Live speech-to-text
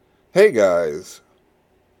Hey guys,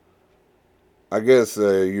 I guess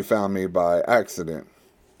you found me by accident.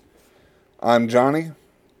 I'm Johnny.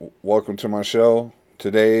 Welcome to my show.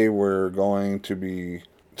 Today we're going to be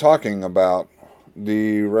talking about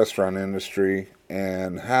the restaurant industry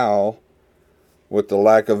and how, with the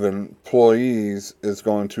lack of employees, is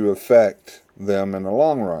going to affect them in the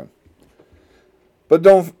long run. But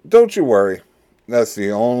don't you worry. That's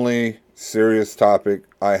the only serious topic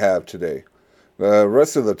I have today. The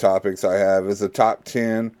rest of the topics I have is the top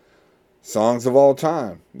 10 songs of all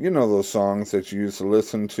time. You know those songs that you used to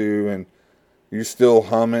listen to and you still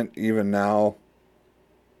hum it even now.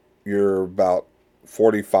 You're about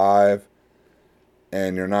 45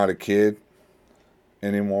 and you're not a kid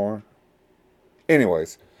anymore.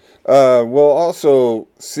 Anyways, we'll also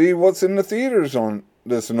see what's in the theaters on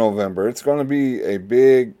this November. It's going to be a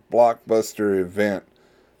big blockbuster event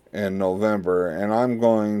in November, and I'm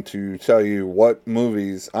going to tell you what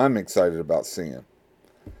movies I'm excited about seeing.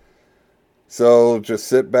 So just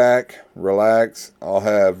sit back, relax. I'll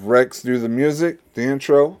have Rex do the music, the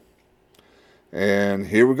intro. And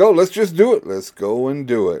here we go. Let's just do it. Let's go and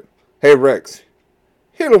do it. Hey, Rex,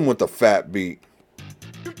 hit him with the fat beat.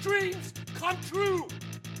 Your dreams come true.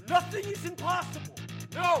 Nothing is impossible.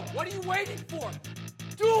 No, what are you waiting for?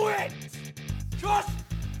 Do it! Just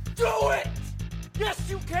do it! Yes,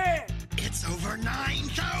 you can! It's over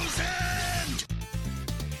 9,000!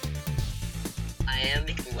 I am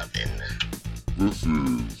McLovin. This is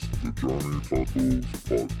the Johnny Tacos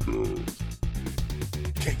Podcast.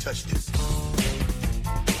 Can't touch this.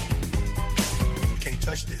 Can't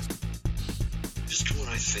touch this. Just when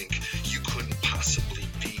I think you couldn't possibly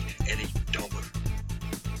be any dumber,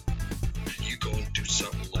 you go and do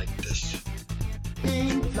something like this.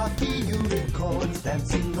 Pink fluffy unicorns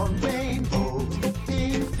dancing on rainbows.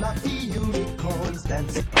 Pink fluffy unicorns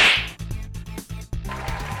dancing.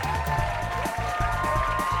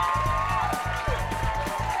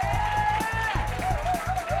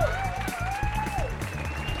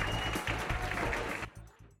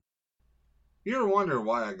 You ever wonder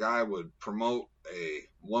why a guy would promote a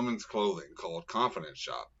woman's clothing called Confidence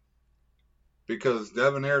Shop? Because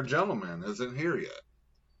Debonair Gentleman isn't here yet.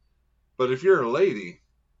 But if you're a lady,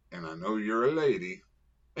 and I know you're a lady,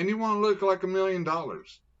 and you want to look like $1 million,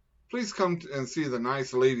 please come and see the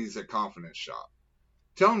nice ladies at Confidence Shop.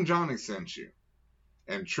 Tell them Johnny sent you.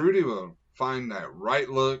 And Trudy will find that right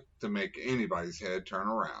look to make anybody's head turn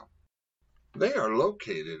around. They are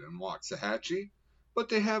located in Waxahachie, but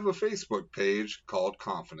they have a Facebook page called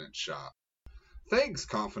Confidence Shop. Thanks,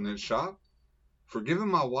 Confidence Shop, for giving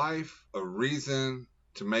my wife a reason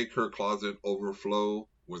to make her closet overflow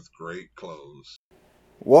with great clothes.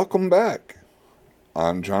 Welcome back.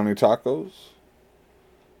 I'm Johnny Tacos,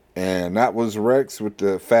 and that was Rex with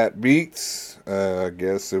the fat beats. I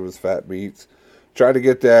guess it was fat beats. Try to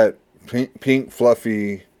get that pink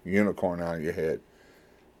fluffy unicorn out of your head.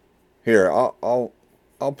 Here, I'll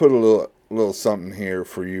put a little something here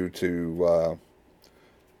for you to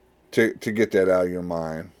get that out of your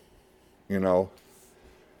mind. You know,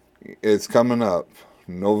 it's coming up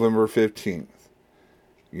November 15th.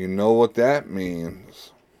 You know what that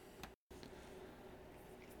means.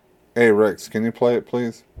 Hey Rex, can you play it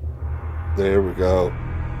please? There we go.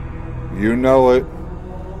 You know it.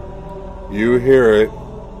 You hear it.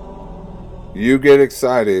 You get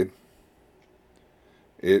excited.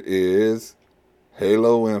 It is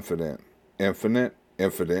Halo Infinite. Infinite?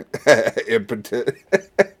 Impotent. I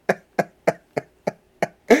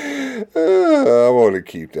want to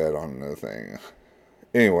keep that on the thing.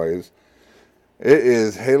 Anyways, it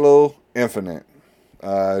is Halo Infinite.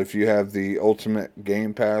 If you have the Ultimate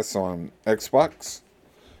Game Pass on Xbox,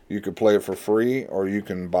 you could play it for free, or you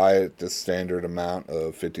can buy it the standard amount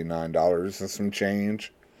of $59 and some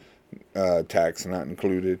change. Tax not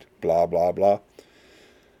included, blah, blah, blah.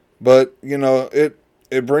 But, you know, it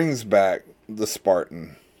brings back the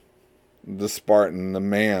Spartan, the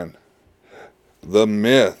man, the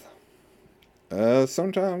myth,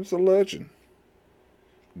 sometimes the legend,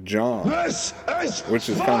 John, which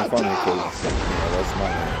is kind of funny because, that's my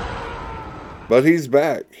name. But he's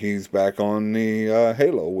back. He's back on the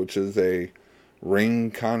Halo, which is a ring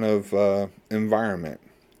kind of environment.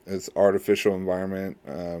 It's artificial environment.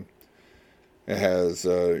 It has,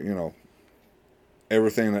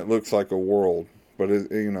 everything that looks like a world, but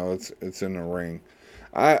it's in a ring.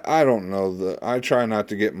 I don't know. I try not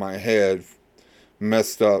to get my head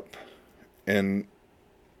messed up in,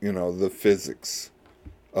 the physics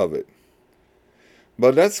of it.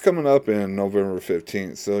 But that's coming up in November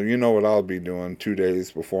 15th, so you know what I'll be doing 2 days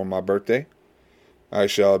before my birthday. I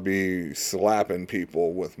shall be slapping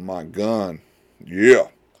people with my gun. Yeah.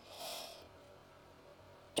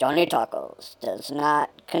 Johnny Tacos does not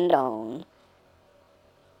condone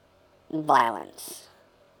violence,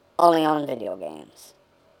 only on video games.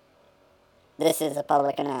 This is a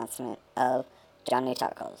public announcement of Johnny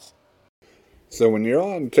Tacos. So when you're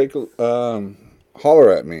on,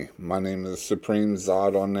 holler at me. My name is Supreme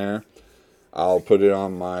Zod on there. I'll put it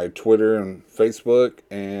on my Twitter and Facebook,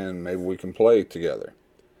 and maybe we can play together.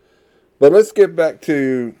 But let's get back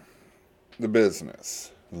to the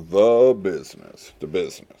business. The business.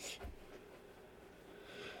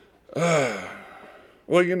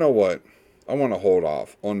 Well, you know what? I want to hold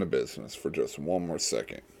off on the business for just one more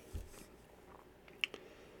second.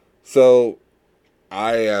 So,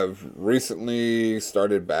 I have recently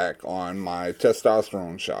started back on my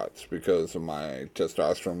testosterone shots because of my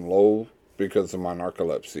testosterone low, because of my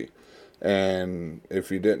narcolepsy. And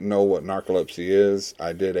if you didn't know what narcolepsy is,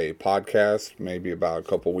 I did a podcast maybe about a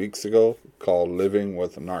couple weeks ago called Living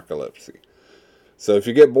with Narcolepsy. So if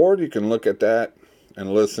you get bored, you can look at that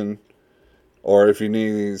and listen. Or if you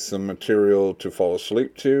need some material to fall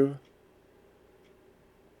asleep to,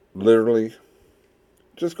 literally,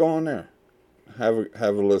 just go on there. Have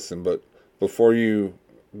a listen. But before you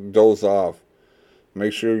doze off,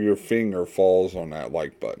 make sure your finger falls on that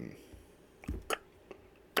like button.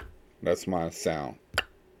 That's my sound.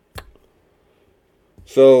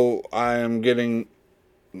 So I am getting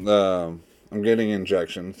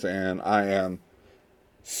injections, and I am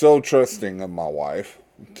so trusting of my wife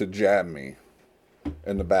to jab me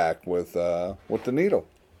in the back with the needle.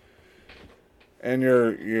 And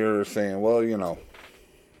you're saying, well, you know,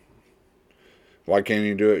 why can't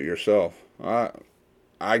you do it yourself? I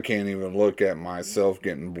can't even look at myself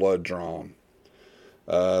getting blood drawn,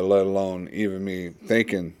 let alone even me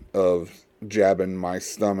thinking of jabbing my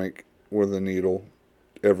stomach with a needle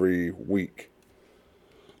every week.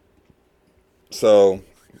 So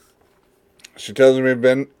she tells me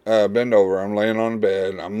bend over. I'm laying on the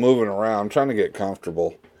bed. I'm moving around. I'm trying to get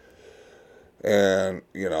comfortable. And,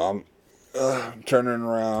 you know, I'm turning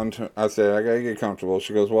around. I said, I got to get comfortable.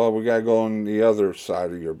 She goes, well, we got to go on the other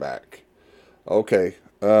side of your back. Okay.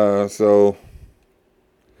 So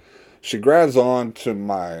she grabs on to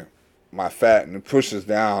my fat and pushes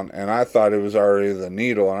down. And I thought it was already the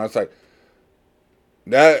needle. And I was like,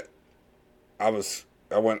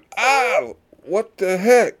 I went, what the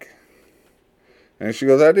heck? And she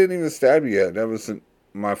goes, I didn't even stab you yet. That was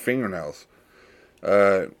my fingernails.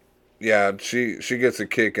 Yeah, she gets a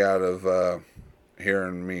kick out of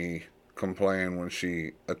hearing me complain when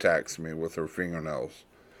she attacks me with her fingernails.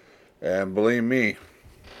 And believe me,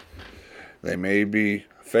 they may be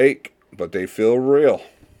fake, but they feel real.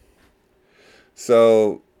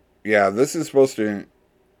 So, yeah, this is supposed to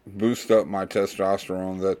boost up my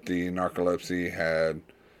testosterone that the narcolepsy had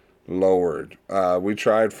lowered. We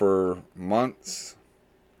tried for months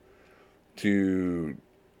to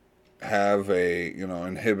have a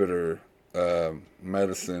inhibitor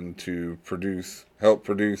medicine to help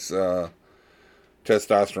produce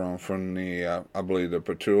testosterone from the I believe the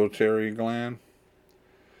pituitary gland.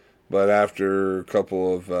 But after a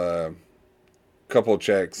couple of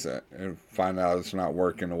checks, and find out it's not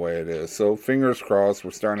working the way it is. So fingers crossed,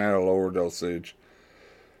 we're starting at a lower dosage.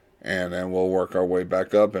 And then we'll work our way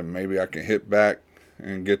back up, and maybe I can hit back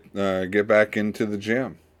and get back into the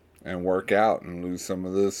gym and work out and lose some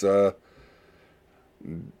of this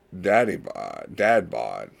dad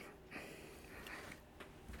bod.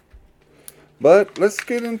 But let's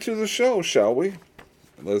get into the show, shall we?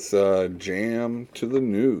 Let's jam to the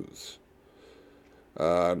news.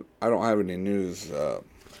 I don't have any news.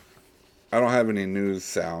 I don't have any news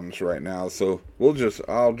sounds right now, so I'll just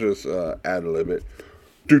ad-lib it.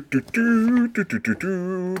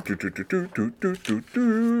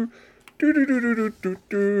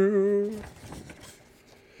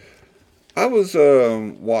 I was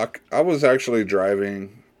actually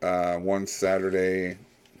driving one Saturday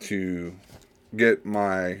to get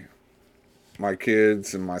my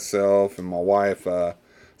kids and myself and my wife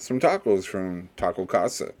some tacos from Taco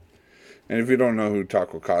Casa. And if you don't know who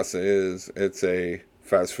Taco Casa is, it's a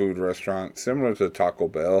fast food restaurant similar to Taco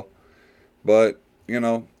Bell, but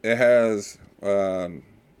it has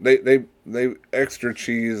they extra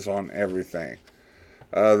cheese on everything.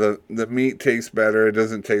 The meat tastes better. It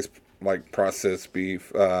doesn't taste like processed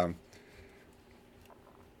beef. And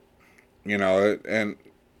you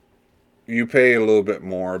pay a little bit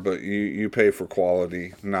more, but you pay for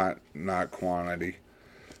quality, not quantity,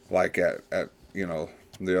 like at the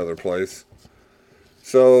other place.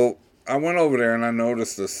 So I went over there and I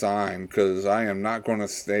noticed the sign, because I am not going to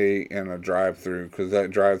stay in a drive-through, because that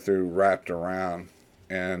drive-through wrapped around,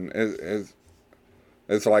 and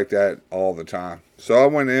It's like that all the time. So I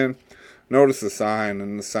went in, noticed the sign,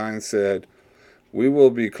 and the sign said, "We will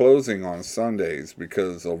be closing on Sundays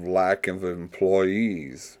because of lack of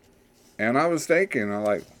employees." And I was thinking,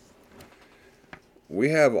 we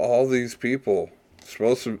have all these people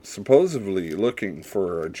supposedly looking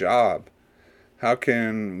for a job. How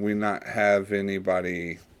can we not have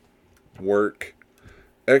anybody work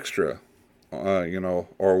extra,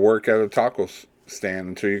 or work at a taco stand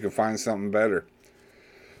until you can find something better?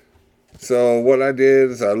 So what I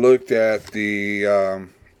did is I looked at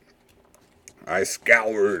I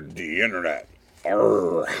scoured the internet.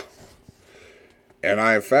 Arr. And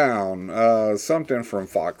I found something from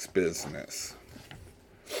Fox Business.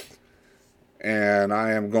 And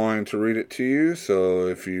I am going to read it to you, so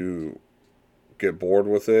if you get bored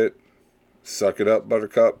with it, suck it up,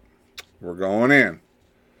 Buttercup. We're going in.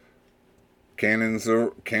 Cannons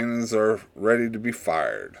are ready to be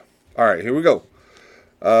fired. All right, here we go.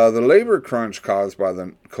 The labor crunch caused by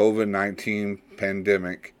the COVID-19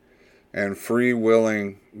 pandemic and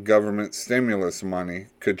free-wheeling government stimulus money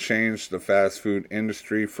could change the fast food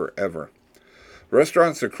industry forever.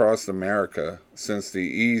 Restaurants across America, since the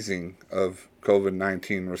easing of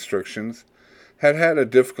COVID-19 restrictions, had a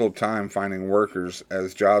difficult time finding workers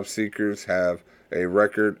as job seekers have a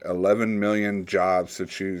record 11 million jobs to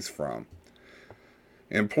choose from.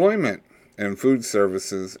 Employment in food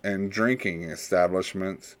services and drinking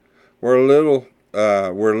establishments were little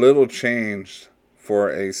changed for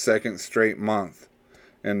a second straight month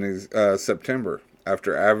in September,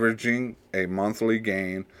 after averaging a monthly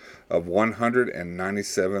gain of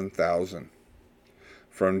 197,000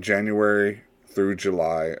 from January through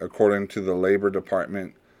July, according to the Labor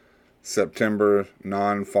Department September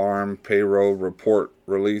non-farm payroll report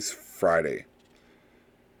released Friday.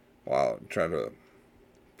 Wow, try to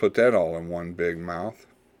put that all in one big mouth.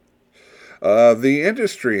 The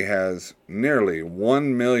industry has nearly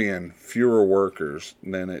 1 million fewer workers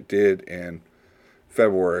than it did in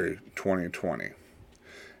February 2020.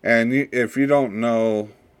 And if you don't know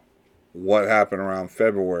what happened around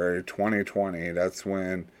February 2020, that's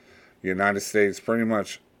when the United States pretty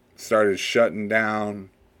much started shutting down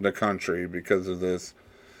the country because of this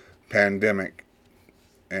pandemic.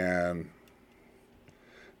 And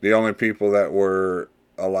the only people that were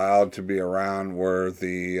allowed to be around were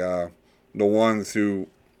the ones who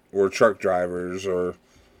were truck drivers, or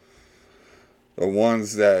the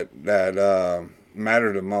ones that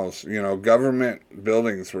mattered the most. Government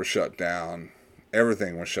buildings were shut down.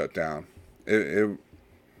 Everything was shut down. It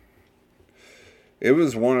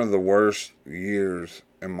was one of the worst years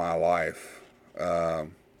in my life,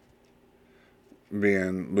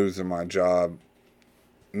 losing my job.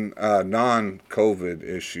 Non-COVID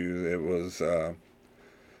issue, it was,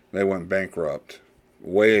 they went bankrupt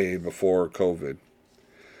way before COVID.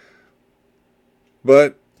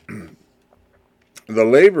 But the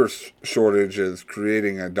labor shortage is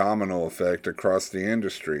creating a domino effect across the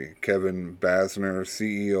industry. Kevin Basner,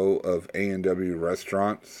 CEO of A&W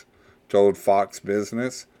Restaurants, told Fox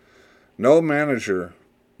Business, "No manager,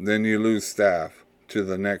 then you lose staff to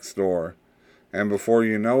the next door. And before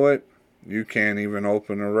you know it, you can't even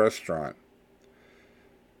open a restaurant."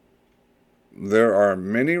 There are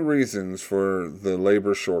many reasons for the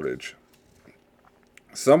labor shortage.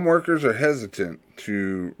 Some workers are hesitant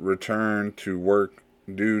to return to work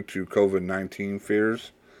due to COVID-19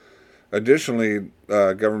 fears. Additionally,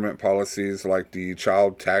 government policies like the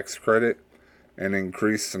child tax credit and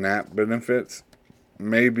increased SNAP benefits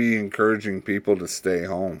may be encouraging people to stay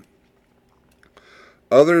home.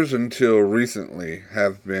 Others, until recently,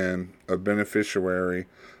 have been a beneficiary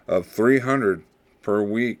of $300 per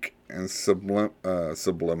week in supplemental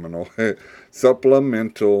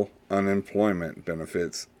unemployment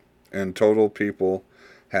benefits. In total, people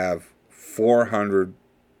have $400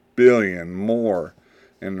 billion more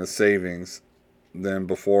in the savings than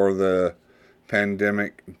before the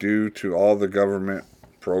pandemic due to all the government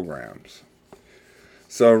programs.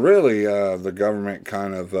 So really, the government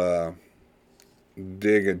kind of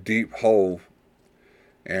dig a deep hole,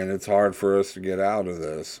 and it's hard for us to get out of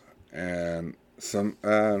this. And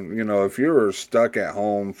if you were stuck at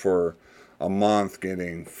home for a month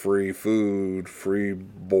getting free food, free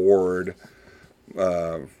board,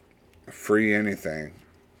 free anything,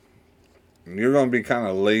 you're going to be kind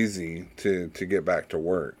of lazy to get back to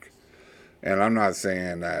work. And I'm not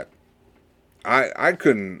saying that I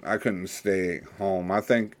couldn't stay home. I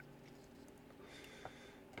think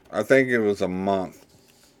it was a month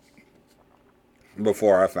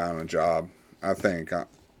before I found a job. I think,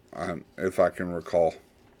 if I can recall.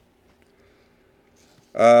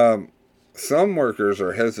 Some workers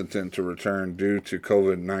are hesitant to return due to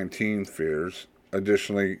COVID-19 fears.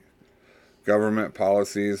 Additionally, government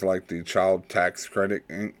policies like the child tax credit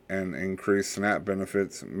and increased SNAP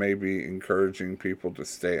benefits may be encouraging people to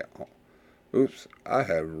stay at home. Oops, I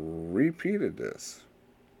have repeated this.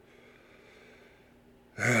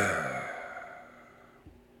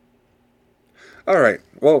 All right,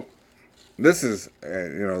 well, this is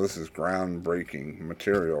this is groundbreaking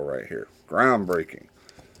material right here. Groundbreaking.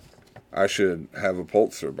 I should have a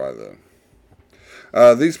Pulitzer by then.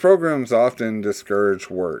 These programs often discourage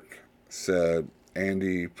work, said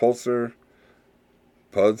Andy Puzder,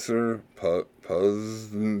 former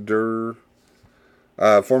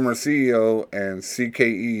CEO and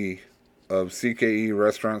CKE of CKE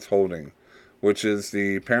Restaurants Holding, which is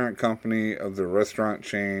the parent company of the restaurant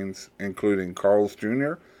chains including Carl's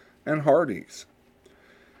Jr. and Hardee's.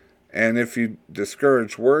 And if you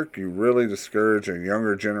discourage work, you really discourage a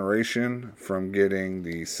younger generation from getting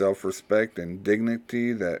the self-respect and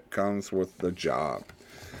dignity that comes with the job.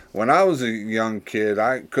 When I was a young kid,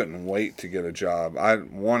 I couldn't wait to get a job. I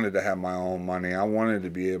wanted to have my own money. I wanted to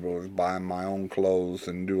be able to buy my own clothes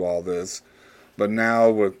and do all this. But now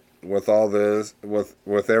with all this,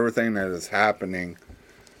 with everything that is happening,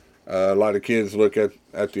 a lot of kids look at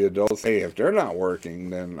the adults, hey, if they're not working,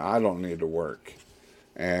 then I don't need to work.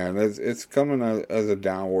 And it's coming as a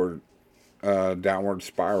downward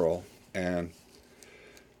spiral, and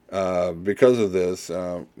because of this,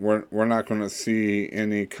 we're not going to see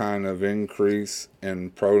any kind of increase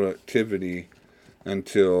in productivity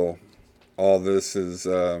until all this is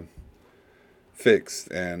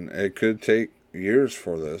fixed, and it could take years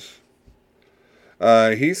for this.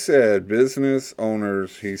 He said business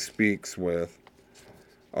owners he speaks with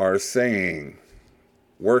are saying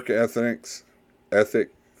work ethics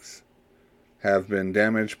have been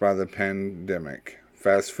damaged by the pandemic.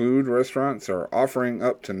 Fast food restaurants are offering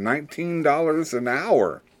up to $19 an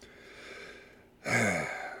hour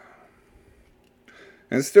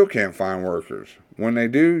and still can't find workers. When they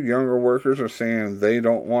do, younger workers are saying they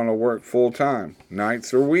don't want to work full time,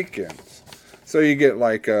 nights or weekends. So you get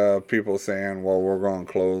like people saying, well, we're going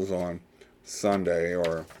to close on Sunday,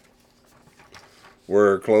 or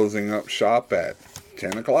we're closing up shop at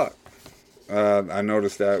 10 o'clock. I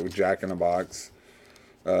noticed that with Jack in the Box,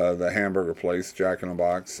 the hamburger place, Jack in the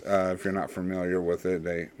Box. If you're not familiar with it,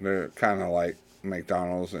 they're kind of like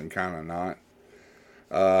McDonald's and kind of not.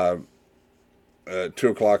 At 2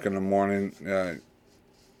 o'clock in the morning,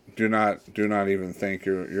 do not even think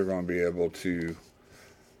you're going to be able to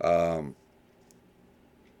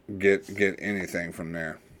get anything from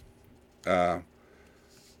there.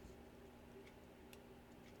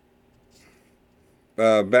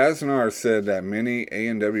 Basnar said that many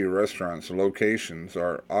A&W restaurants locations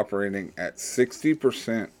are operating at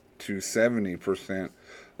 60% to 70%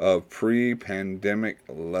 of pre-pandemic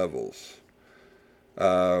levels.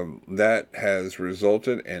 That has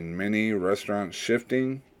resulted in many restaurants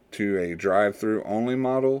shifting to a drive-through only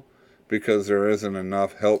model because there isn't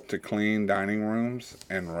enough help to clean dining rooms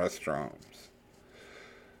and restaurants.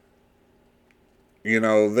 You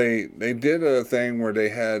know, they did a thing where they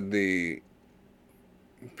had the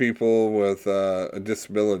people with a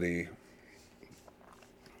disability,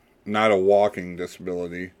 not a walking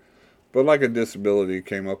disability, but like a disability,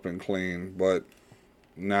 came up and cleaned, but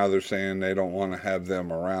now they're saying they don't want to have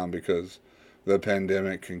them around because the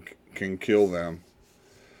pandemic can kill them,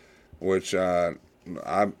 which I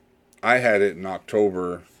had it in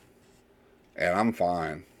October and I'm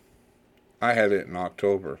fine. I had it in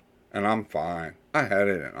October and I'm fine. I had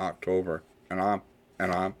it in October and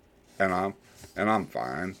I'm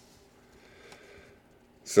fine.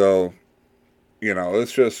 So, you know,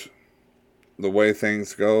 it's just the way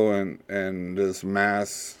things go, and this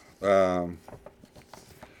mass,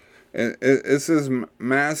 it's this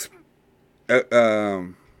mass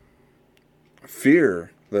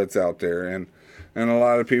fear that's out there, and a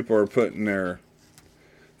lot of people are putting their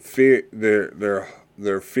fears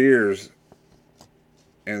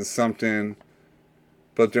in something,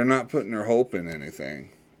 but they're not putting their hope in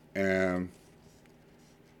anything. And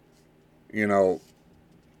you know,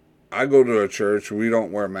 I go to a church. We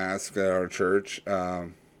don't wear masks at our church, but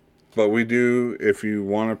we do. If you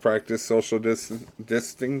want to practice social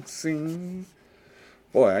distancing,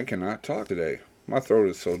 boy, I cannot talk today. My throat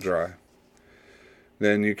is so dry.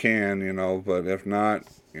 Then you can, you know. But if not,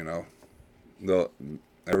 you know,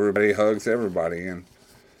 everybody hugs everybody, and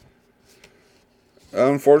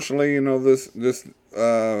unfortunately, you know, this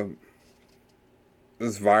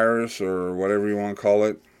virus, or whatever you want to call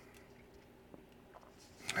it,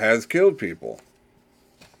 has killed people.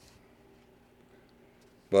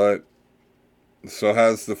 But So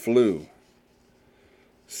has the flu.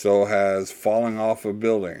 So has falling off a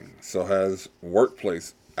building. So has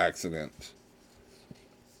workplace accidents.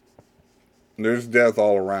 There's death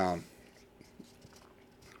all around.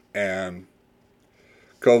 And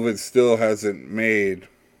COVID still hasn't made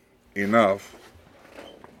enough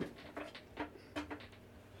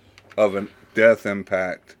of a death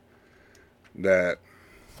impact that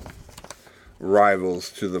rivals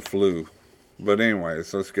to the flu. But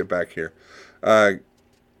anyways, let's get back here.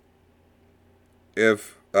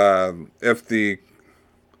 If the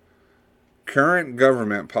current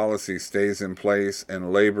government policy stays in place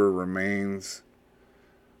and labor remains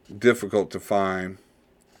difficult to find,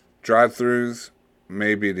 drive-thrus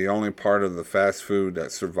may be the only part of the fast food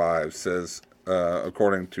that survives, says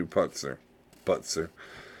according to Putzer.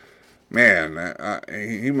 Man,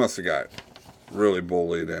 he must have got really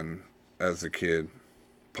bullied as a kid.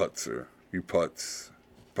 Putzer. You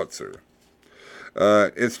Putzer.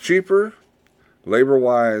 It's cheaper,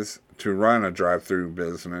 labor-wise, to run a drive-through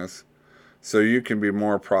business, so you can be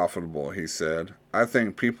more profitable, he said. I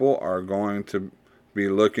think people are going to be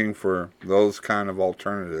looking for those kind of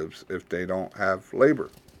alternatives if they don't have labor.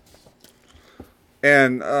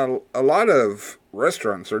 And a lot of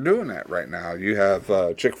restaurants are doing that right now. You have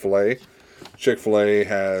Chick-fil-A. Chick-fil-A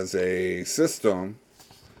has a system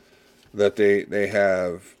that they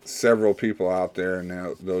have several people out there, and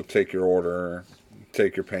they'll take your order,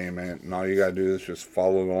 take your payment, and all you got to do is just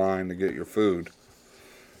follow the line to get your food.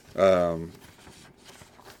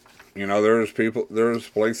 There's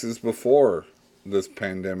places before this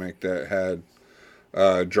pandemic that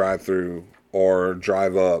had drive-through or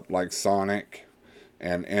drive-up, like Sonic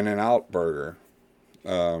and In-N-Out Burger.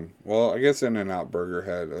 I guess In-N-Out Burger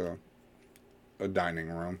had a dining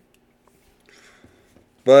room.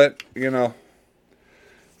 But,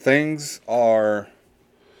 things are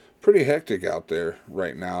pretty hectic out there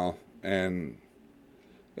right now, and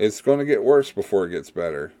it's going to get worse before it gets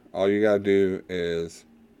better. All you got to do is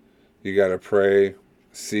you got to pray,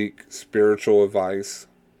 seek spiritual advice,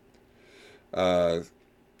 and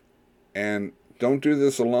don't do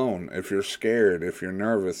this alone. If you're scared, if you're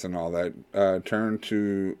nervous and all that, turn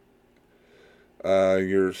to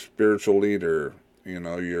your spiritual leader,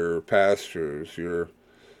 your pastors, your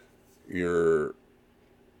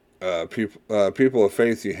people of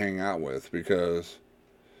faith you hang out with, because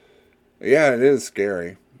it is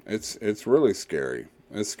scary. It's really scary.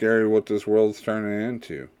 It's scary what this world's turning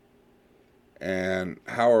into. And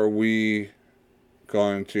how are we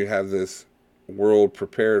going to have this world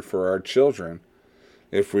prepared for our children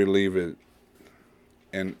if we leave it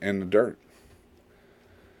in the dirt?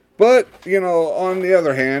 But, on the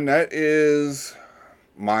other hand, that is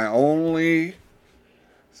my only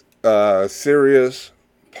serious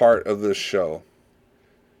part of this show.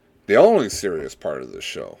 The only serious part of this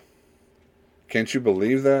show. Can't you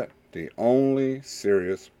believe that? The only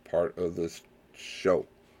serious part of this show.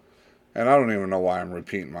 And I don't even know why I'm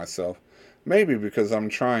repeating myself. Maybe because I'm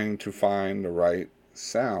trying to find the right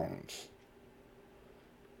sounds.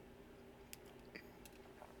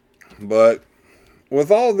 But with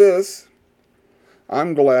all this,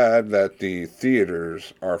 I'm glad that the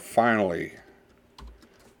theaters are finally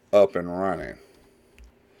up and running.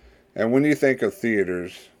 And when you think of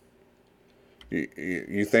theaters,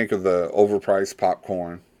 you think of the overpriced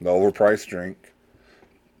popcorn, the overpriced drink,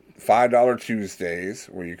 $5 Tuesdays,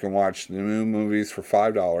 where you can watch the new movies for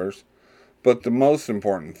 $5. But the most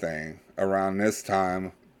important thing around this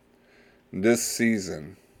time, this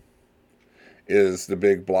season, is the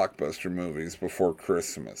big blockbuster movies before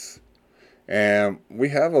Christmas. And we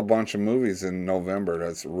have a bunch of movies in November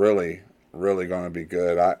that's really, really going to be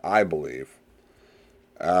good, I believe.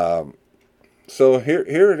 So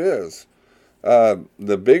here it is.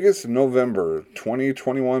 The biggest November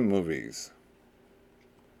 2021 movies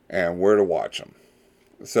and where to watch them.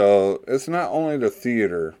 So it's not only the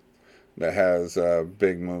theater that has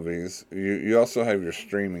big movies. You also have your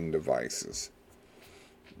streaming devices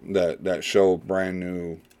that show brand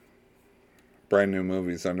new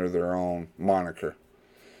movies under their own moniker.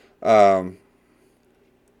 The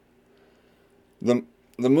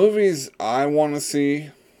movies I want to see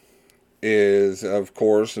is, of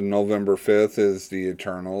course, November 5th is The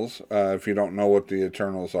Eternals. If you don't know what The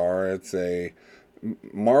Eternals are, it's a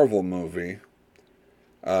Marvel movie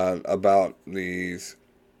about this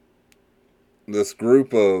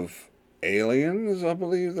group of aliens. I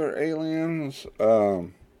believe they're aliens.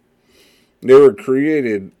 They were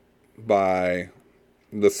created by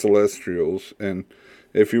the Celestials, and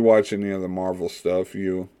if you watch any of the Marvel stuff,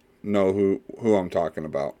 you know who I'm talking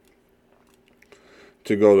about,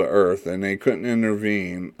 to go to Earth, and they couldn't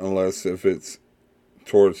intervene unless if it's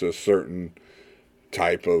towards a certain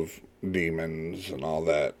type of demons and all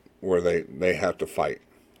that, where they have to fight.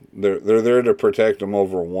 They're there to protect them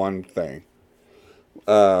over one thing.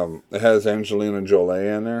 It has Angelina Jolie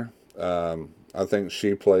in there. I think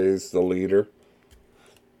she plays the leader.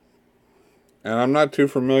 And I'm not too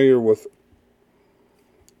familiar with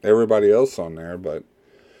everybody else on there, but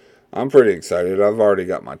I'm pretty excited. I've already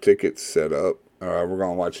got my tickets set up. We're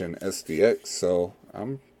going to watch in SDX, so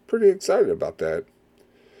I'm pretty excited about that.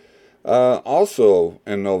 Also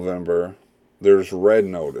in November, there's Red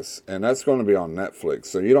Notice, and that's going to be on Netflix,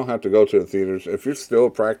 so you don't have to go to the theaters. If you're still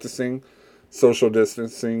practicing social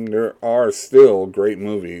distancing, there are still great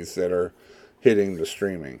movies that are hitting the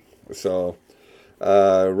streaming. So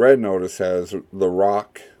Red Notice has The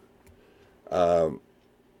Rock.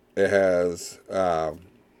 It has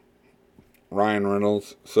Ryan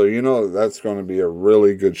Reynolds. So you know that's going to be a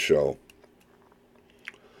really good show.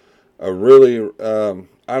 A really, I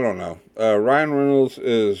don't know. Ryan Reynolds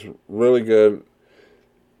is really good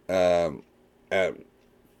at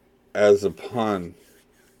as a pun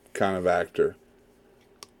kind of actor.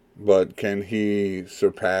 But can he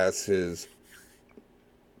surpass his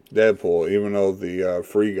Deadpool, even though the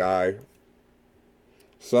Free Guy,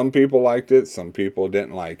 some people liked it, some people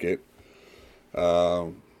didn't like it.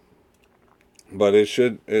 But I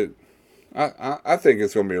think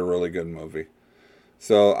it's going to be a really good movie.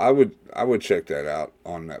 So I would check that out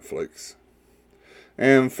on Netflix.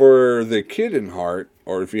 And for the kid in heart,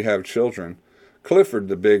 or if you have children, Clifford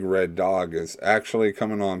the Big Red Dog is actually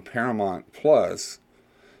coming on Paramount Plus,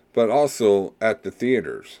 but also at the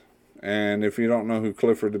theaters. And if you don't know who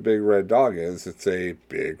Clifford the Big Red Dog is, it's a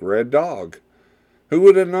big red dog. Who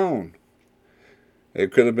would have known?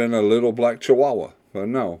 It could have been a little black chihuahua, but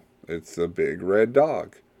no, it's a big red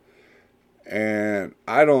dog. And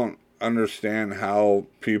I don't understand how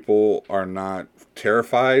people are not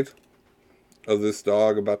terrified of this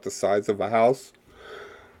dog about the size of a house.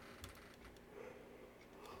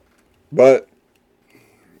 But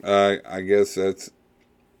I guess that's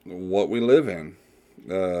what we live in.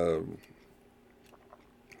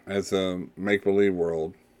 As a make-believe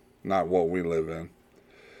world, not what we live in.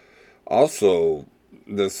 Also,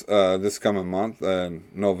 this coming month,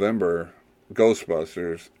 November,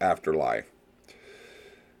 Ghostbusters Afterlife.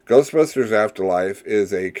 Ghostbusters Afterlife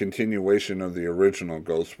is a continuation of the original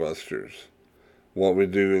Ghostbusters. What we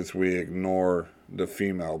do is we ignore the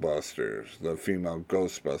female busters, the female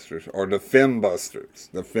Ghostbusters, or the Fembusters,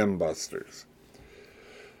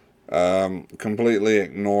 completely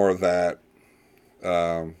ignore that.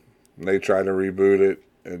 They try to reboot it.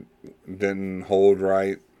 It didn't hold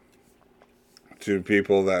right to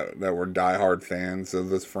people that were diehard fans of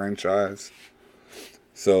this franchise.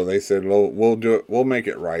 So they said, we'll do it. We'll make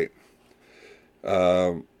it right.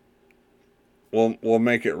 We'll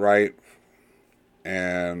make it right,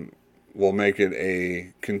 and we'll make it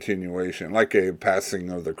a continuation, like a passing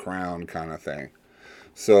of the crown kind of thing.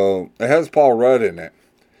 So it has Paul Rudd in it,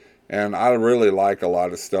 and I really like a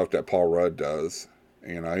lot of stuff that Paul Rudd does.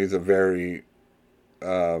 You know, he's a very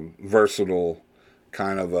versatile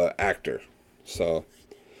kind of actor. So,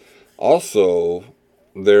 also,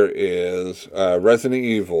 there is Resident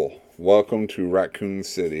Evil, Welcome to Raccoon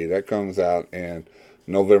City. That comes out in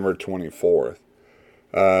November 24th.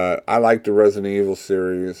 I like the Resident Evil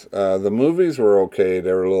series. The movies were okay.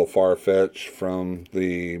 They were a little far-fetched from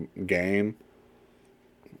the game.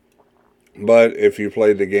 But if you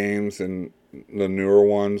played the games and the newer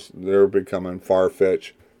ones, they're becoming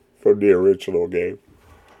far-fetched from the original game.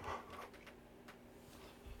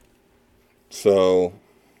 So,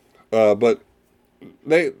 but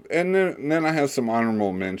then I have some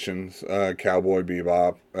honorable mentions. Cowboy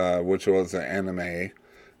Bebop, which was an anime.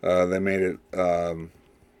 They made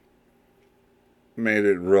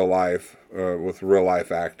it real life, with real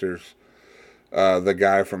life actors. The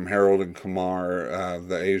guy from Harold and Kumar,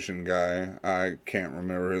 the Asian guy, I can't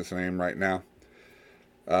remember his name right now.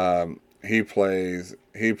 He plays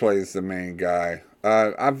the main guy.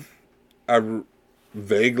 I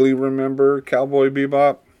vaguely remember Cowboy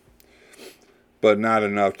Bebop, but not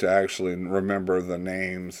enough to actually remember the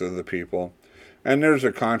names of the people. And there's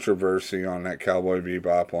a controversy on that Cowboy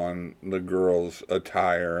Bebop on the girl's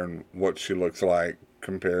attire and what she looks like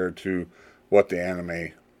compared to what the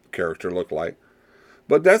anime character looked like.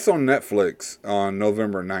 But that's on Netflix on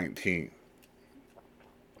November 19th.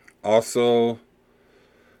 Also,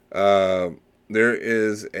 there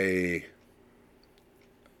is a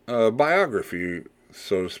biography,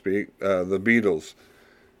 so to speak, The Beatles.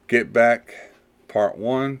 Get Back, Part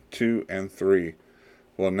 1, 2, and 3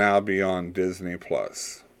 will now be on Disney+.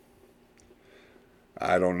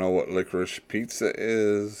 I don't know what licorice pizza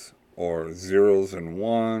is, or zeros and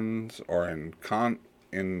ones, or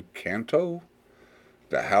Encanto,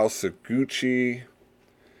 the House of Gucci,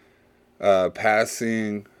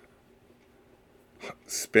 Passing,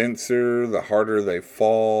 Spencer, The Harder They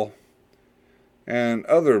Fall, and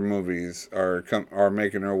other movies are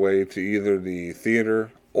making their way to either the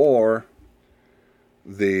theater or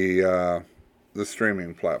the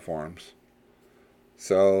streaming platforms.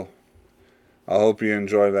 So I hope you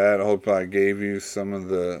enjoy that. I hope I gave you some of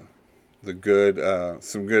the good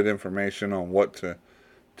some good information on what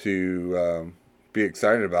to be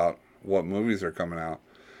excited about, what movies are coming out.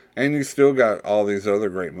 And you still got all these other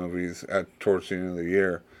great movies towards the end of the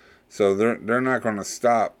year. So they're not going to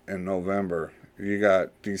stop in November. You got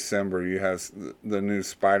December. You have the new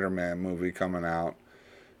Spider-Man movie coming out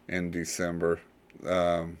in December.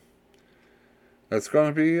 That's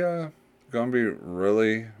going to be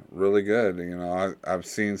really, really good. You know, I've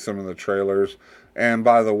seen some of the trailers. And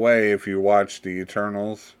by the way, if you watch The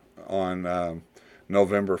Eternals on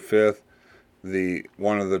November 5th,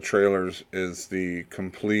 one of the trailers is the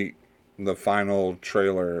final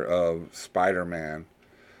trailer of Spider-Man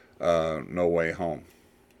No Way Home.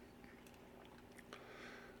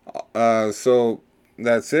 So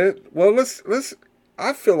that's it. Well,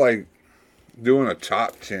 I feel like doing a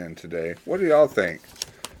top 10 today. What do y'all think?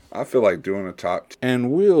 I feel like doing a top 10.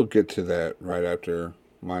 And we'll get to that right after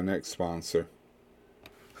my next sponsor.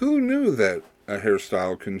 Who knew that a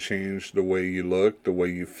hairstyle can change the way you look, the way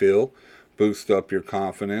you feel, boost up your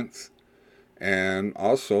confidence, and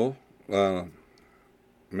also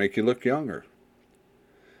make you look younger?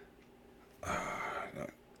 I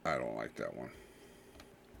don't like that one.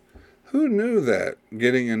 Who knew that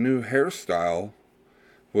getting a new hairstyle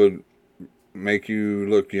would make you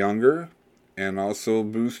look younger and also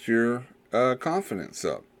boost your confidence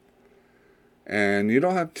up? And you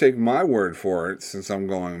don't have to take my word for it, since I'm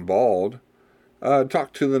going bald.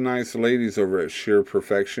 Talk to the nice ladies over at Sheer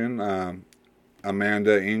Perfection,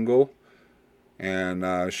 Amanda Engel and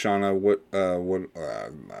Shauna.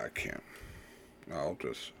 I can't. I'll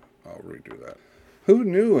redo that. Who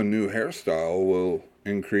knew a new hairstyle will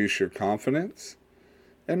increase your confidence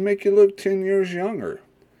and make you look 10 years younger?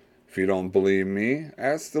 If you don't believe me,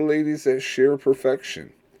 ask the ladies at Sheer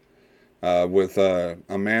Perfection. With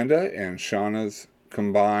Amanda and Shauna's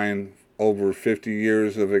combined over 50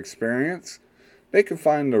 years of experience, they can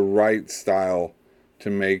find the right style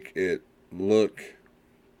to make it look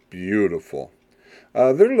beautiful.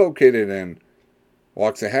 They're located in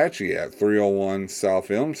Waxahachie at 301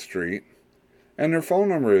 South Elm Street, and their phone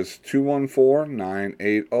number is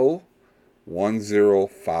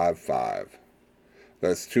 214-980-1055.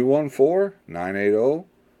 That's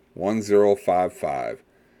 214-980-1055.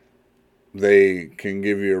 They can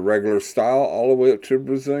give you a regular style all the way up to a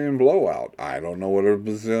Brazilian blowout. I don't know what a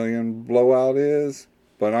Brazilian blowout is,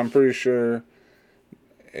 but I'm pretty sure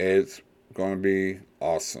it's going to be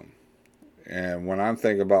awesome. And when I'm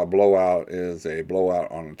thinking about blowout, is a blowout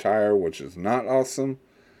on a tire, which is not awesome,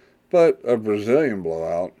 but a Brazilian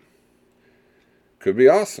blowout could be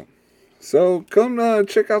awesome. So come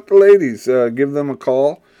check out the ladies. Give them a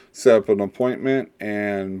call, set up an appointment,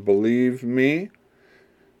 and believe me,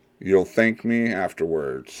 you'll thank me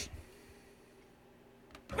afterwards.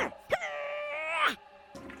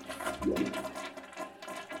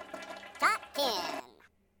 Top 10.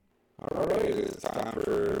 Alright, it's time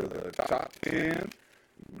for the top 10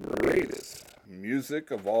 greatest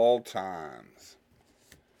music of all times.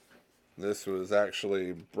 This was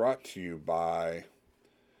actually brought to you by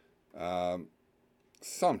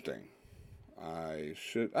something. I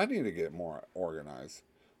need to get more organized.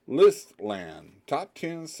 Listland, top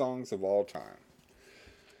 10 songs of all time.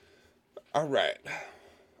 Alright,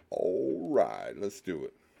 let's do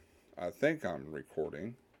it. I think I'm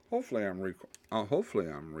recording. Hopefully I'm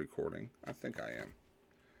recording. I think I am.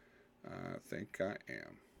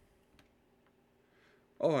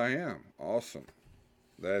 Oh, I am. Awesome.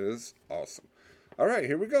 That is awesome. Alright,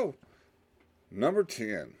 here we go. Number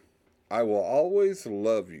 10, I Will Always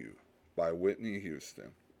Love You by Whitney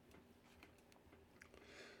Houston.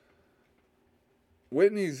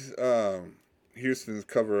 Whitney's Houston's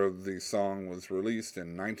cover of the song was released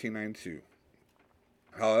in 1992.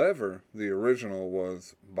 However, the original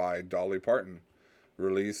was by Dolly Parton,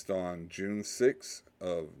 released on June 6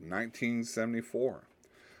 of 1974.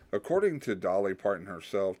 According to Dolly Parton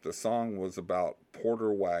herself, the song was about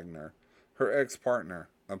Porter Wagner, her ex-partner.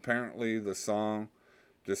 Apparently, the song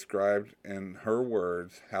described in her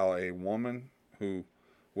words how a woman who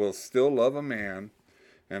will still love a man,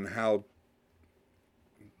 and how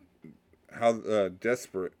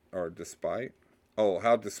desperate, or despite,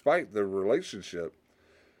 how despite the relationship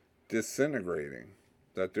disintegrating,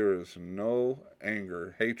 that there is no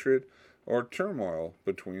anger, hatred, or turmoil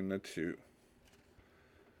between the two.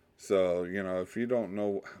 So, if you don't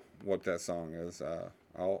know what that song is,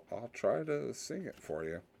 I'll try to sing it for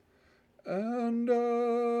you. And I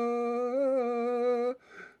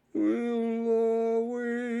will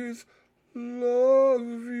always love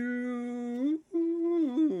you.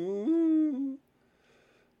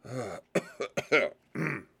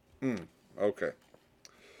 Okay.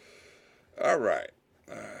 All right.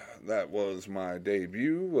 That was my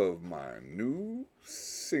debut of my new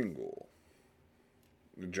single,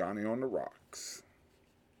 Johnny on the Rocks,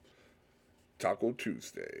 Taco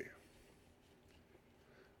Tuesday.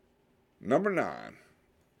 Number 9,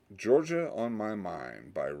 Georgia on My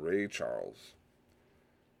Mind by Ray Charles.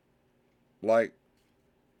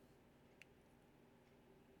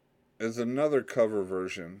 Is another cover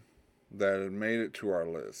version that had made it to our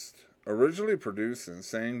list. Originally produced and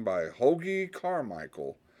sang by Hoagy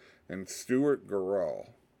Carmichael and Stuart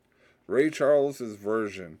Gurrell, Ray Charles's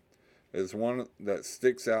version is one that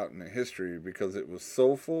sticks out in the history because of its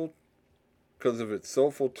soulful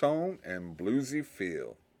tone and bluesy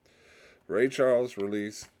feel. Ray Charles'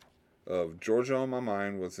 release of Georgia on My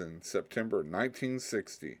Mind was in September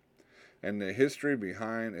 1960, and the history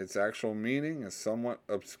behind its actual meaning is somewhat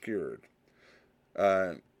obscured.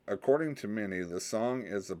 According to many, the song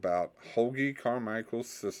is about Hoagy Carmichael's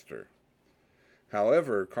sister.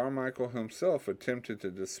 However, Carmichael himself attempted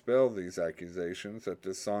to dispel these accusations that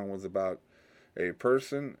this song was about a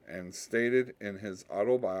person and stated in his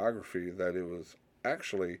autobiography that it was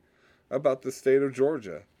actually about the state of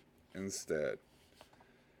Georgia instead.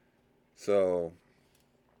 So,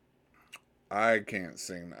 I can't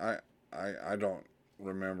sing. I don't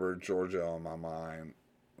remember Georgia on My Mind,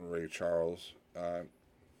 Ray Charles.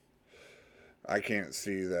 I can't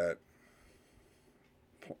see that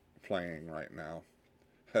playing right now.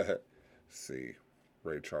 See,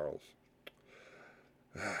 Ray Charles.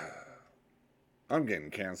 I'm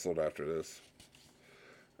getting canceled after this.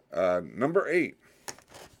 Number 8,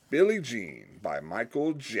 Billie Jean by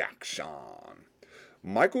Michael Jackson.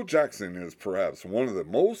 Michael Jackson is perhaps one of the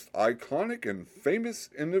most iconic and famous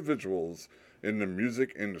individuals in the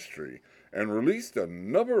music industry and released a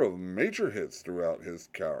number of major hits throughout his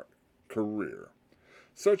career,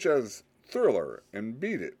 such as Thriller and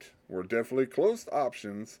Beat It were definitely close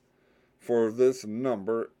options for this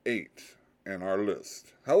number 8 in our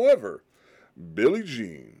list. However, Billie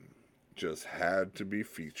Jean just had to be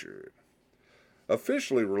featured.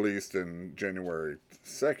 Officially released in January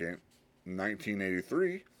 2nd,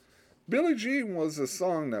 1983, Billie Jean was a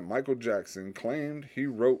song that Michael Jackson claimed he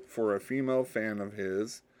wrote for a female fan of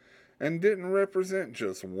his and didn't represent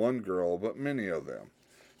just one girl but many of them.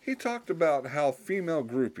 He talked about how female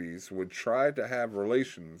groupies would try to have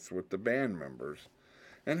relations with the band members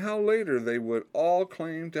and how later they would all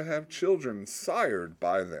claim to have children sired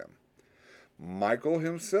by them. Michael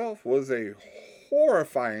himself was a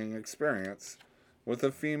horrifying experience with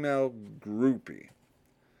a female groupie.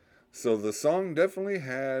 So the song definitely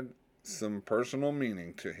had some personal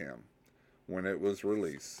meaning to him when it was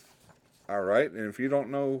released. Alright, and if you don't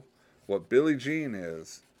know what Billie Jean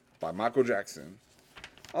is by Michael Jackson,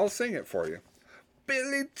 I'll sing it for you.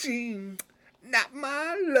 Billie Jean, not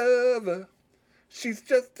my lover. She's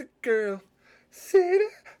just a girl. Said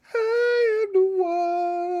I am the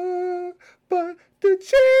one, but the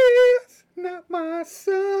chance, not my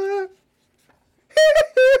son.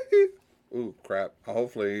 Ooh, crap.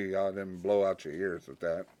 Hopefully y'all didn't blow out your ears with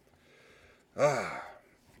that.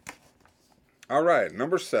 Alright,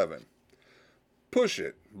 number 7. Push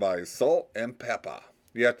It by Salt and Pepper.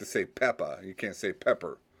 You have to say Peppa. You can't say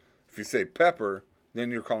Pepper. If you say Pepper,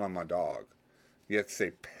 then you're calling my dog. You have to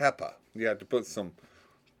say Peppa. You have to put some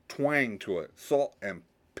twang to it. Salt and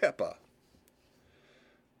Pepper.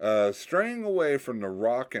 Straying away from the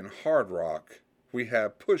rock and hard rock, we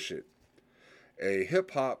have Push It, a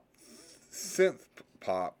hip-hop,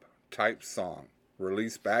 synth-pop type song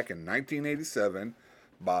released back in 1987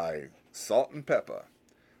 by Salt and Pepper.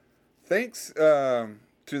 Thanks to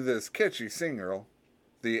this catchy single,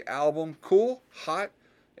 the album Cool, Hot,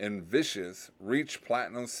 and Vicious reached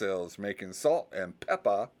platinum sales, making Salt and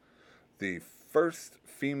Pepper the first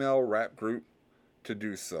female rap group to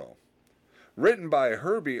do so. Written by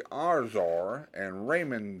Herbie Arzar and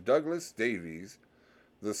Raymond Douglas Davies,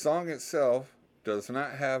 the song itself does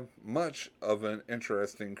not have much of an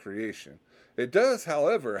interesting creation. It does,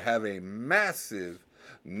 however, have a massive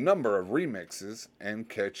number of remixes and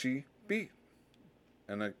catchy beat.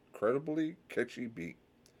 An incredibly catchy beat.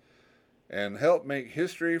 and helped make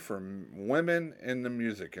history for women in the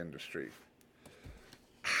music industry.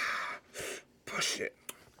 Push it.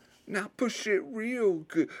 Now push it real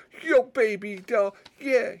good. Yo, baby doll,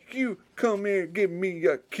 yeah, you come here, give me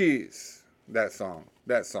a kiss. That song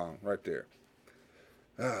right there.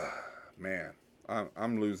 Man,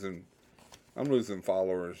 I'm losing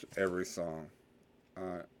followers every song.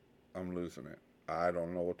 I'm losing it. I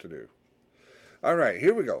don't know what to do. All right,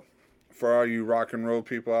 here we go. For all you rock and roll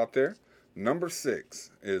people out there, number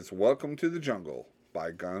 6 is Welcome to the Jungle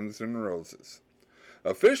by Guns N' Roses.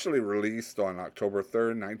 Officially released on October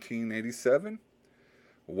 3rd, 1987,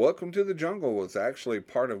 Welcome to the Jungle was actually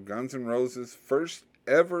part of Guns N' Roses' first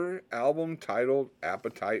ever album titled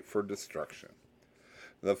Appetite for Destruction.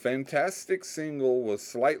 The fantastic single was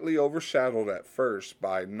slightly overshadowed at first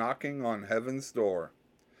by Knocking on Heaven's Door.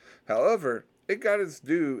 However, it got its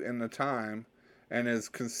due in the time and is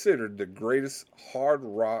considered the greatest hard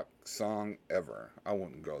rock song ever. I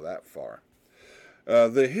wouldn't go that far.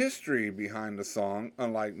 The history behind the song,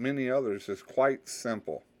 unlike many others, is quite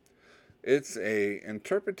simple. It's a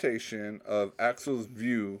interpretation of Axl's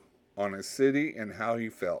view on a city and how he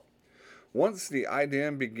felt. Once the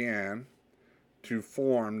idea began to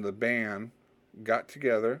form, the band got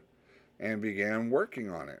together and began working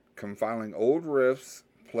on it, compiling old riffs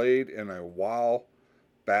played in a while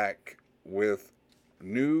back with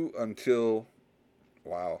new until,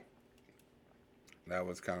 wow, that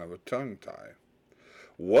was kind of a tongue tie.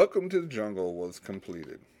 Welcome to the Jungle was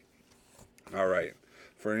completed. All right,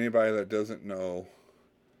 for anybody that doesn't know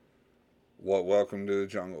what Welcome to the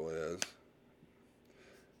Jungle is,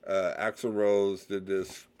 Axl Rose did this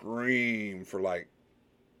scream for like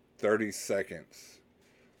 30 seconds.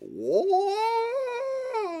 Whoa!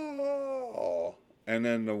 And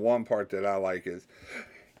then the one part that I like is,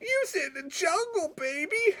 "You's in the jungle,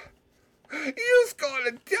 baby. You's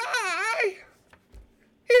gonna die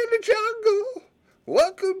in the jungle.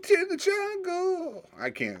 Welcome to the jungle."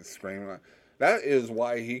 I can't scream. That is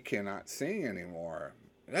why he cannot sing anymore.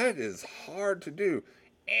 That is hard to do.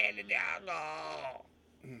 In the jungle.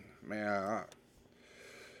 Man.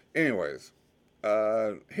 Anyways,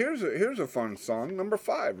 here's a fun song. Number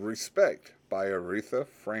 5, Respect by Aretha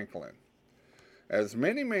Franklin. As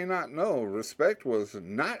many may not know, Respect was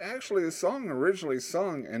not actually a song originally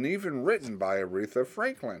sung and even written by Aretha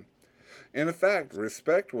Franklin. In fact,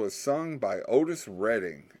 Respect was sung by Otis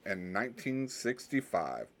Redding in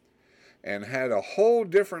 1965 and had a whole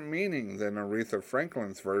different meaning than Aretha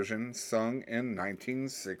Franklin's version sung in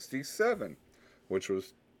 1967, which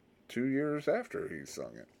was 2 years after he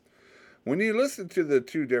sung it. When you listen to the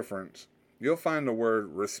two difference, you'll find the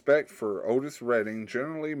word respect for Otis Redding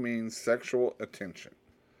generally means sexual attention.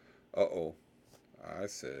 Uh-oh, I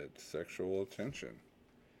said sexual attention.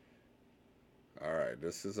 All right,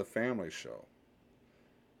 this is a family show.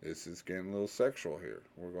 This is getting a little sexual here.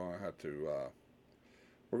 We're gonna have to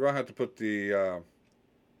put the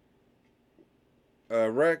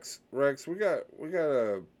Rex. We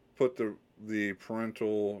gotta put the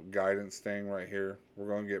parental guidance thing right here. We're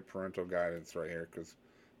gonna get parental guidance right here because.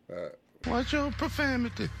 What's your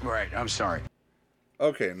profanity? Right, I'm sorry.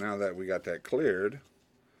 Okay, now that we got that cleared,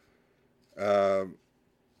 from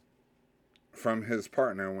his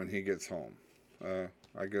partner when he gets home. I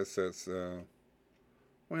guess that's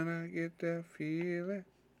when I get that feeling.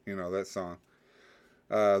 You know that song.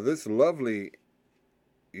 This lovely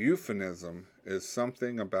euphemism is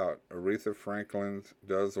something about Aretha Franklin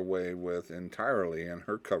does away with entirely in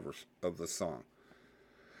her covers of the song.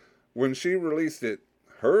 When she released it,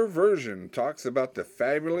 her version talks about the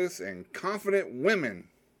fabulous and confident women.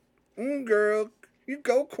 Girl, you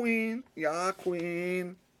go queen, ya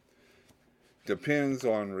queen. Depends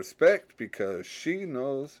on Respect because she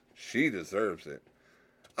knows she deserves it.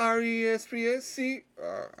 RESPECT.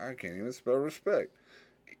 I can't even spell respect.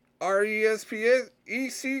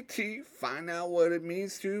 RESPECT. Find out what it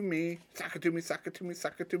means to me. Sock it to me, sock it to me,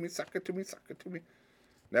 sock it to me, sock it to me, sock it to me.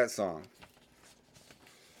 That song.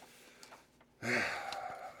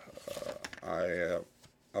 I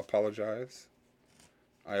apologize.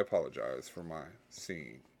 I apologize for my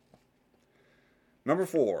singing. Number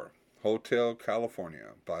 4, Hotel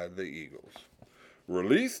California by the Eagles.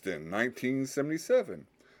 Released in 1977,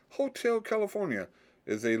 Hotel California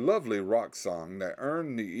is a lovely rock song that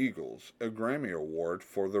earned the Eagles a Grammy Award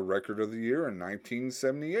for the Record of the Year in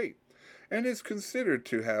 1978 and is considered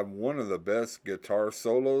to have one of the best guitar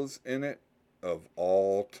solos in it of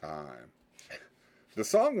all time. The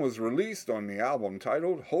song was released on the album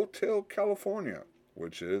titled Hotel California,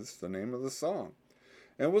 which is the name of the song,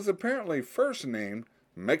 and was apparently first named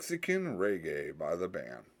Mexican Reggae by the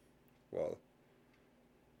band. Well,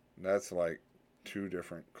 That's like two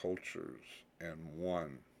different cultures in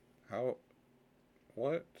one. How?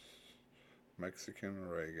 What? Mexican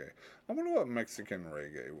reggae. I wonder what Mexican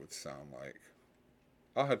reggae would sound like.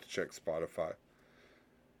 I'll have to check Spotify.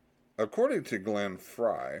 According to Glenn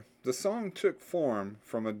Fry, the song took form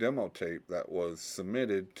from a demo tape that was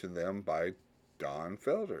submitted to them by Don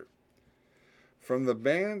Felder. From the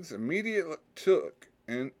band's immediately took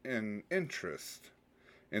an interest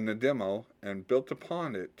in the demo and built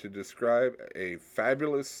upon it to describe a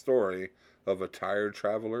fabulous story of a tired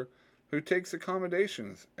traveler who takes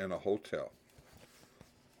accommodations in a hotel.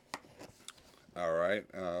 All right,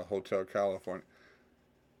 Hotel California.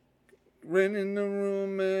 Renting a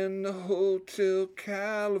room in the Hotel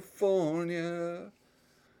California.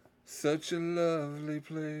 Such a lovely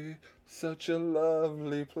place, such a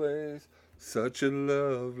lovely place, such a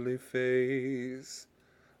lovely face.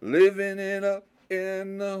 Living it up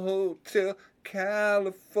in the Hotel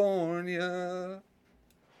California.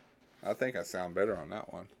 I think I sound better on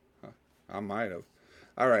that one. I might have.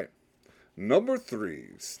 All right. Number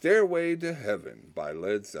 3, Stairway to Heaven by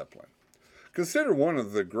Led Zeppelin. Considered one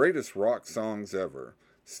of the greatest rock songs ever,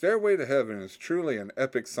 Stairway to Heaven is truly an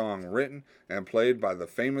epic song written and played by the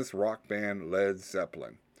famous rock band Led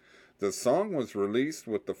Zeppelin. The song was released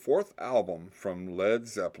with the 4th album from Led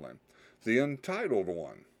Zeppelin, the untitled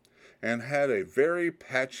one, and had a very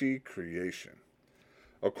patchy creation.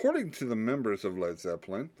 According to the members of Led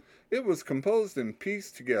Zeppelin, it was composed and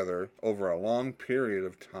pieced together over a long period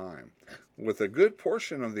of time, with a good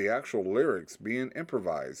portion of the actual lyrics being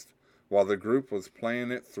improvised while the group was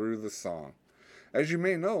playing it through the song. As you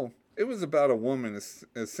may know, it was about a woman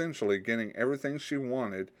essentially getting everything she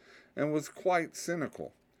wanted and was quite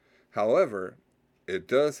cynical. However, it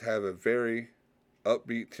does have a very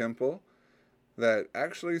upbeat tempo that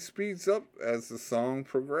actually speeds up as the song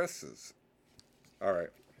progresses. All right.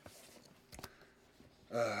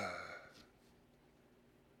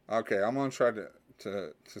 Okay, I'm going to try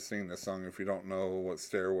to sing this song if you don't know what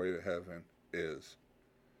Stairway to Heaven is.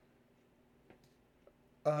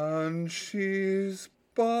 And she's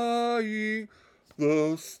buying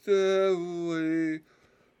the stairway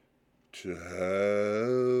to heaven.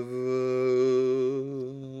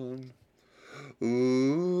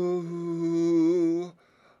 Ooh,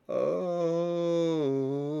 oh,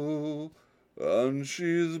 and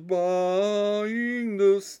she's buying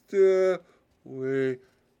the stairway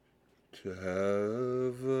to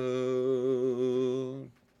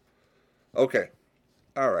heaven. Okay,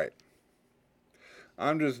 all right.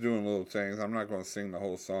 I'm just doing little things. I'm not going to sing the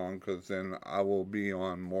whole song because then I will be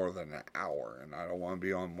on more than an hour, and I don't want to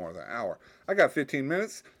be on more than an hour. I got 15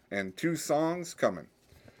 minutes and 2 songs coming.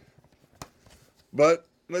 But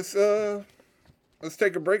let's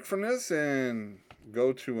take a break from this and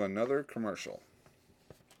go to another commercial.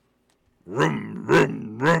 Vroom,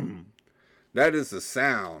 vroom, vroom. That is the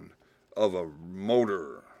sound of a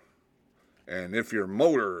motor. And if your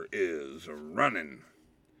motor is running,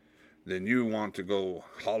 then you want to go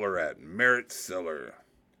holler at Merritt Seller.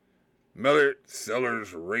 Merritt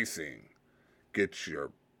Sellers Racing. Get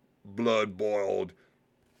your blood boiled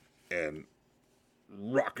and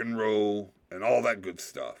rock and roll and all that good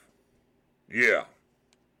stuff. Yeah.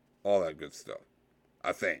 All that good stuff.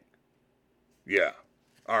 I think. Yeah.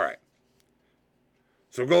 All right.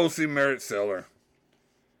 So go see Merritt Seller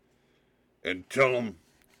and tell him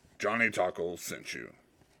Johnny Taco sent you.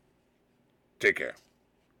 Take care.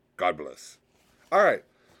 God bless. All right.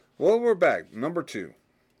 Well, we're back. Number 2.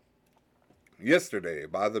 Yesterday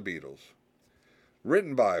by the Beatles.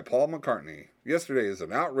 Written by Paul McCartney. Yesterday is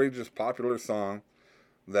an outrageous popular song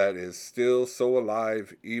that is still so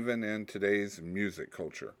alive even in today's music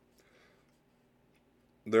culture.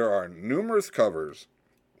 There are numerous covers,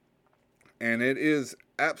 and it is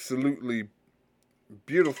absolutely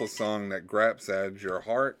beautiful song that grabs at your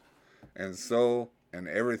heart and soul and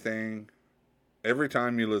everything every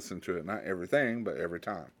time you listen to it. Not everything, but every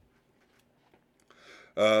time.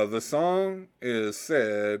 The song is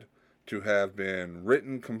said to have been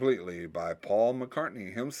written completely by Paul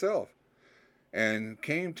McCartney himself and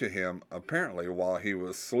came to him apparently while he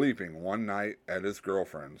was sleeping one night at his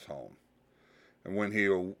girlfriend's home. And when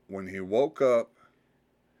he woke up,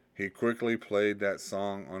 he quickly played that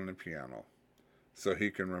song on the piano so he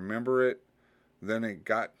can remember it. Then it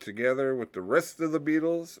got together with the rest of the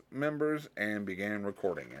Beatles members and began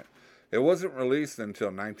recording it. It wasn't released until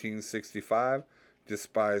 1965,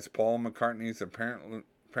 despite Paul McCartney's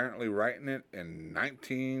apparently writing it in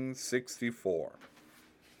 1964.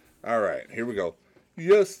 All right, here we go.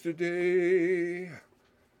 Yesterday,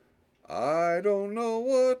 I don't know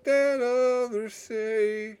what that others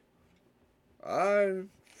say. I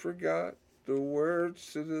forgot the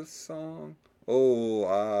words to this song. Oh,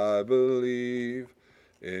 I believe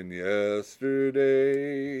in yesterday.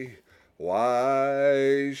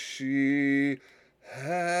 Why she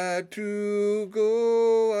had to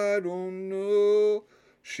go, I don't know.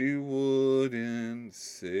 She wouldn't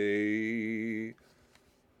say.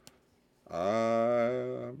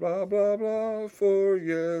 I blah blah blah for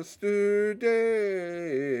yesterday.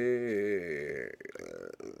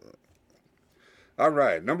 All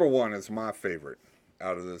right, number one is my favorite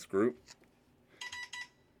out of this group.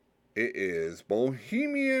 It is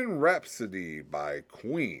Bohemian Rhapsody by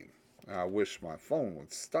Queen. I wish my phone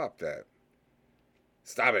would stop that.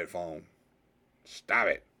 Stop it, phone. Stop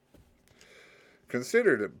it.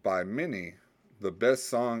 Considered by many the best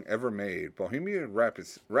song ever made, Bohemian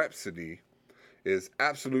Rhapsody is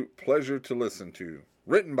absolute pleasure to listen to.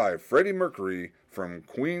 Written by Freddie Mercury from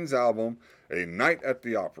Queen's album A Night at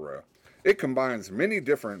the Opera. It combines many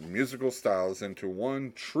different musical styles into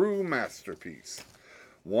one true masterpiece.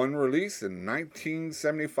 One released in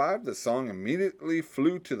 1975, the song immediately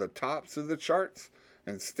flew to the tops of the charts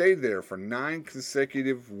and stayed there for 9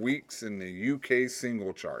 consecutive weeks in the UK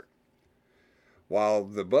single chart. While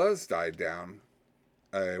the buzz died down,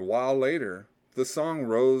 a while later, the song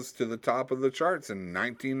rose to the top of the charts in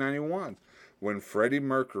 1991 when Freddie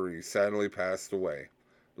Mercury sadly passed away.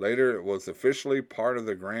 Later, it was officially part of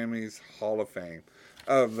the Grammys Hall of Fame.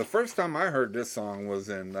 The first time I heard this song was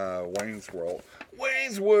in Wayne's World.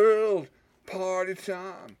 Wayne's World, party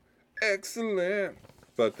time, excellent.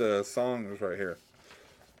 But the song is right here.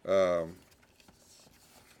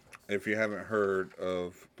 If you haven't heard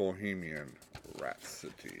of Bohemian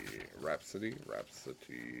Rhapsody.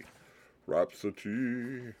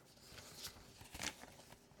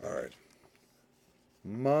 All right.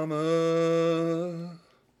 Mama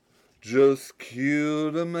just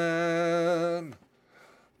killed a man,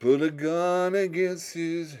 put a gun against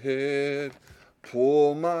his head,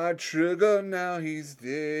 pull my trigger, now he's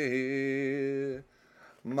dead.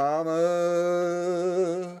 Mama,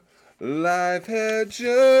 life had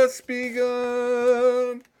just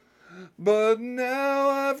begun, but now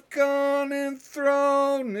I've gone and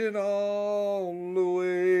thrown it all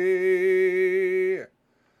away.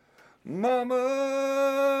 Mama,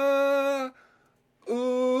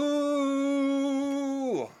 ooh,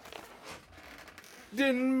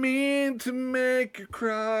 didn't mean to make you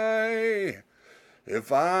cry.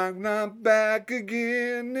 If I'm not back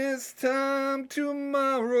again this time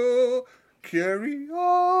tomorrow, carry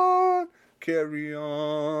on,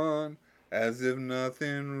 as if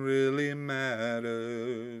nothing really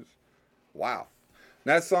matters. Wow.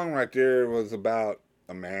 That song right there was about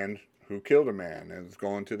a man who killed a man and is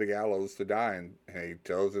going to the gallows to die. And he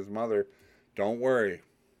tells his mother, don't worry.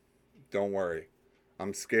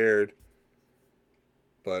 I'm scared.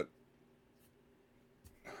 But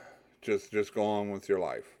just go on with your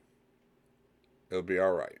life. It'll be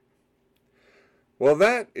all right. Well,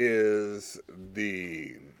 that is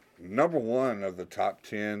the number one of the top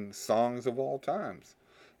 10 songs of all times.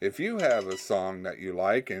 If you have a song that you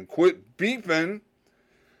like, and quit beeping,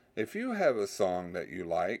 if you have a song that you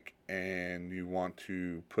like and you want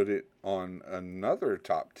to put it on another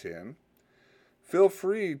top 10, feel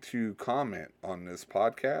free to comment on this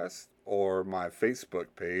podcast or my Facebook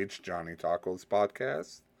page, Johnny Tacos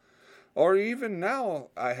Podcast. Or even now,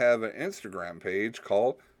 I have an Instagram page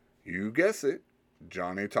called, you guess it,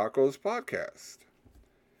 Johnny Tacos Podcast.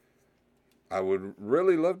 I would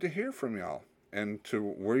really love to hear from y'all and to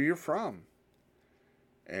where you're from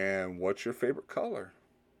and what's your favorite color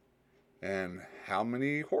and how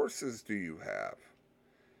many horses do you have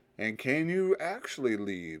and can you actually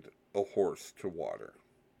lead a horse to water?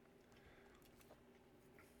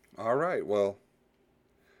 All right, well,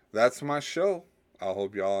 that's my show. I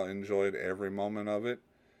hope y'all enjoyed every moment of it.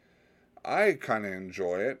 I kind of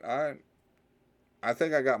enjoy it. I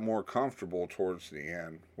think I got more comfortable towards the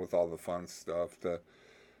end with all the fun stuff. The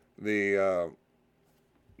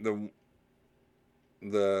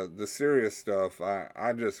serious stuff.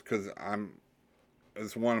 I just, because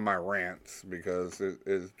it's one of my rants because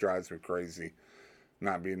it drives me crazy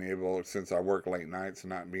not being able, since I work late nights,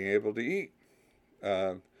 not being able to eat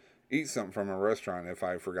something from a restaurant if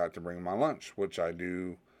I forgot to bring my lunch, which I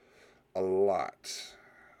do a lot.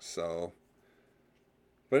 So,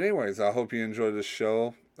 but anyways, I hope you enjoyed the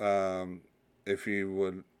show. If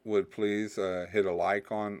you would please hit a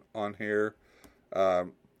like on here. I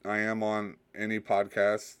am on any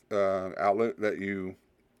podcast outlet that you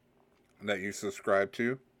subscribe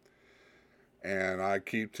to, and I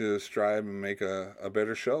keep to strive and make a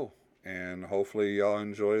better show. And hopefully y'all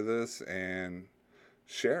enjoy this and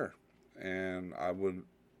share. And I would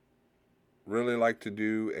really like to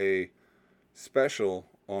do a special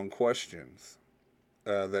on questions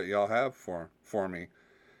that y'all have for me.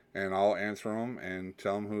 And I'll answer them and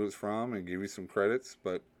tell them who it's from and give you some credits.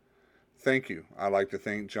 But thank you. I'd like to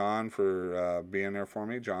thank John for being there for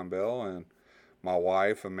me, John Bell, and my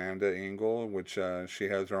wife, Amanda Engel, which she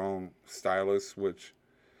has her own stylist, which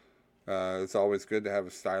it's always good to have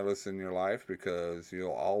a stylist in your life because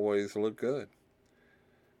you'll always look good.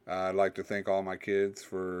 I'd like to thank all my kids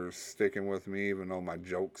for sticking with me, even though my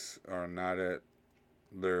jokes are not at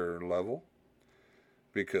their level,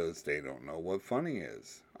 because they don't know what funny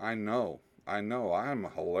is. I know, I'm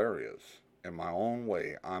hilarious. In my own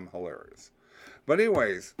way, I'm hilarious. But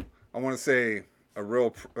anyways, I want to say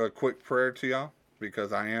a quick prayer to y'all,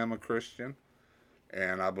 because I am a Christian,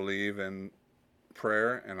 and I believe in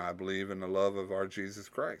prayer, and I believe in the love of our Jesus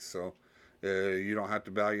Christ. So you don't have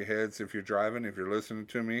to bow your heads if you're driving. If you're listening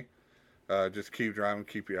to me, just keep driving,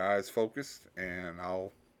 keep your eyes focused, and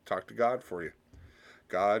I'll talk to God for you.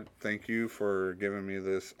 God, thank you for giving me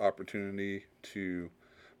this opportunity to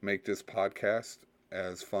make this podcast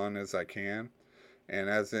as fun as I can and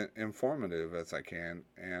as informative as I can,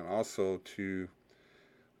 and also to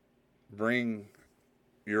bring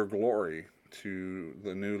your glory to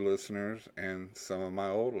the new listeners and some of my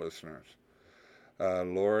old listeners.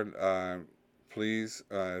 Lord, please,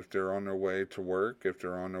 if they're on their way to work, if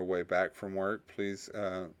they're on their way back from work, please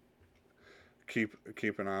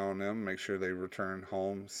keep an eye on them. Make sure they return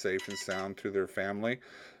home safe and sound to their family.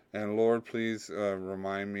 And Lord, please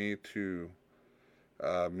remind me to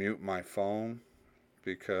mute my phone,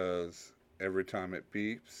 because every time it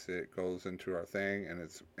beeps, it goes into our thing and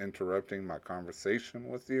it's interrupting my conversation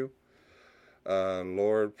with you.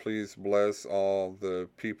 Lord, please bless all the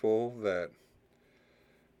people that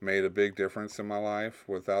made a big difference in my life.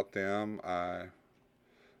 Without them,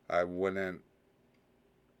 I wouldn't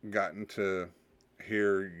gotten to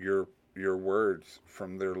hear your words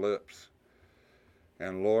from their lips.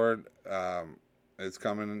 And Lord, it's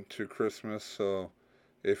coming to Christmas, so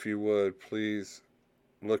if you would, please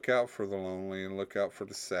look out for the lonely and look out for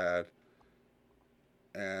the sad,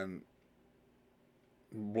 and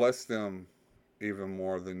bless them even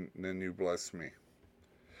more than you bless me.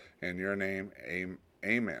 In your name,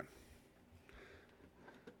 amen.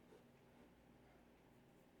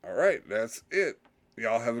 All right, that's it.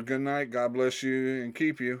 Y'all have a good night. God bless you and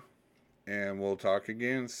keep you. And we'll talk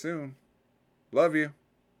again soon. Love you.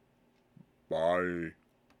 Bye.